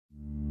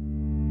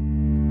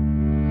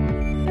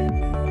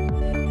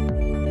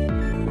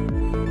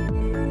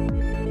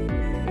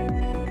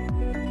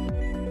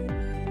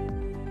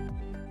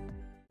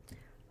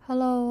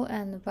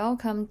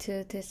welcome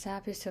to this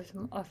episode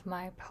of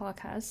my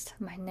podcast.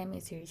 My name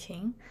is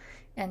Yuqing,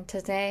 and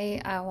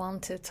today I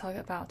want to talk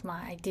about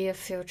my ideal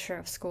future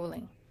of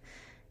schooling.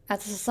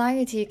 As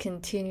society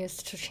continues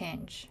to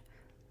change,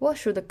 what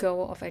should the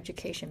goal of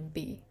education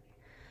be?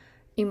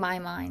 In my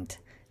mind,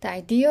 the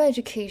ideal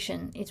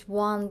education is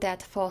one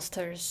that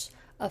fosters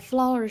a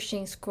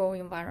flourishing school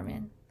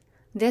environment.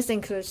 This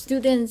includes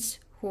students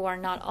who are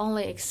not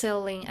only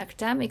excelling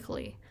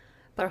academically,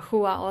 but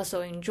who are also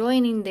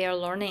enjoying their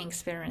learning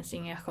experience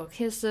in a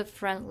cohesive,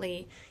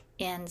 friendly,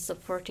 and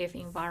supportive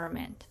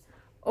environment,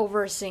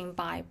 overseen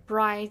by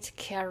bright,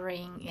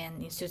 caring,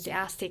 and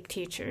enthusiastic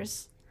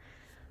teachers.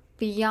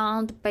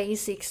 Beyond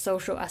basic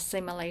social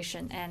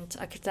assimilation and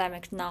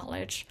academic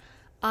knowledge,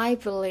 I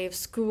believe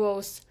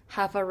schools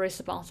have a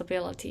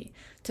responsibility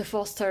to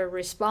foster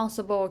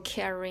responsible,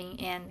 caring,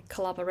 and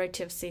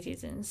collaborative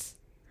citizens.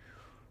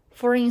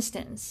 For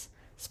instance,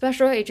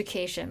 special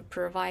education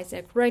provides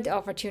a great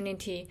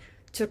opportunity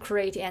to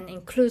create an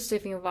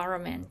inclusive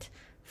environment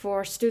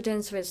for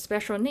students with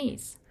special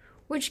needs,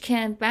 which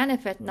can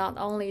benefit not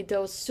only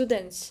those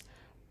students,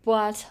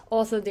 but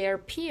also their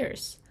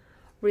peers.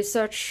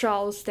 Research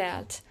shows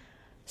that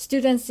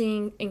students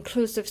in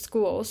inclusive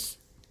schools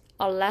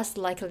are less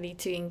likely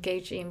to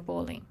engage in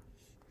bullying.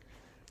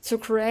 To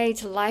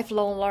create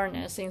lifelong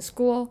learners in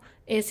school,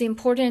 it's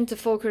important to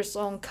focus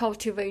on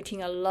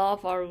cultivating a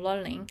love of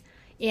learning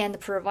and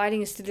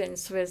providing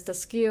students with the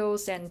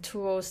skills and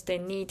tools they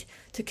need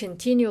to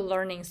continue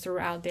learning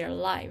throughout their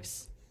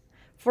lives.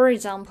 For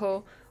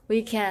example,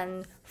 we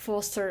can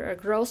foster a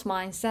growth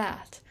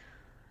mindset,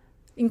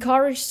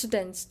 encourage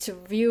students to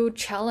view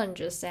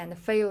challenges and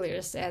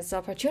failures as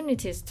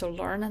opportunities to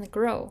learn and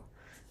grow,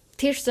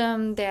 teach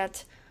them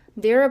that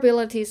their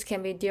abilities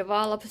can be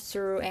developed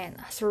through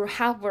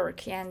hard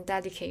work and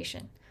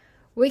dedication.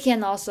 We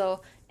can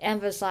also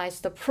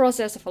emphasize the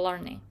process of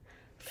learning.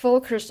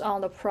 Focus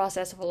on the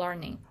process of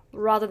learning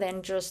rather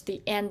than just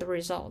the end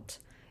result.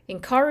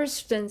 Encourage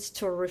students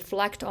to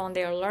reflect on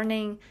their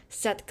learning,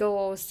 set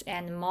goals,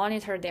 and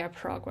monitor their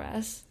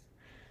progress.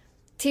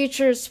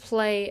 Teachers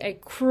play a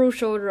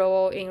crucial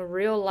role in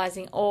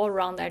realizing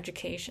all-round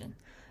education.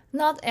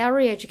 Not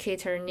every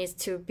educator needs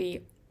to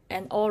be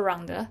an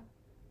all-rounder,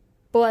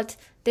 but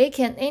they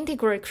can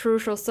integrate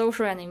crucial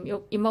social and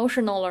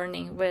emotional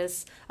learning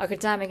with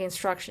academic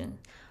instruction.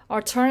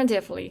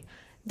 Alternatively,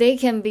 they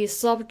can be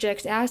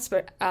subject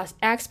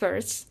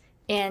experts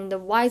and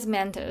wise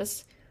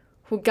mentors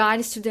who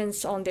guide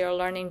students on their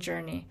learning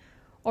journey,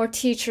 or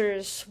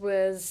teachers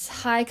with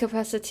high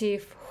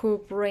capacity who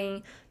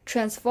bring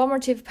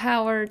transformative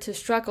power to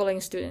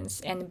struggling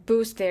students and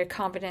boost their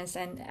confidence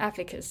and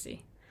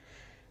efficacy.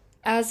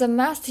 As a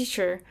math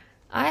teacher,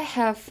 I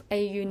have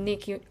a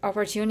unique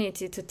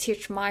opportunity to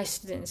teach my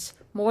students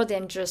more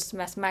than just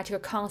mathematical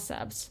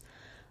concepts.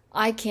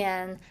 I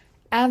can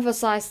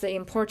emphasize the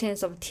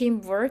importance of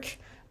teamwork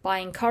by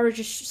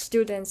encouraging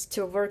students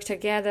to work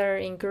together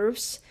in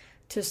groups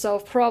to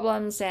solve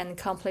problems and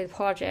complete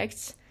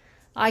projects.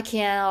 I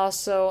can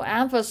also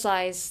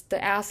emphasize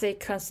the ethic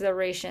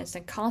considerations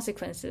and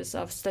consequences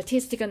of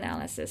statistical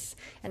analysis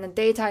and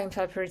data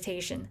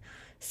interpretation,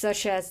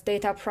 such as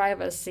data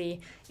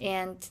privacy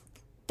and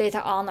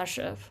data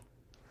ownership.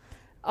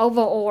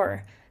 Overall,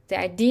 the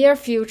ideal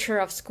future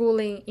of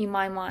schooling in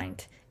my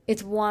mind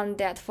is one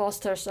that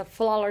fosters a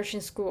flourishing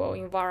school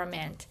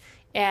environment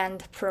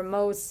and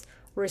promotes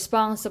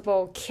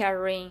responsible,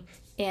 caring,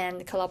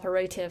 and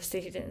collaborative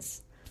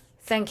citizens.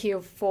 Thank you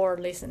for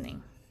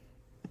listening.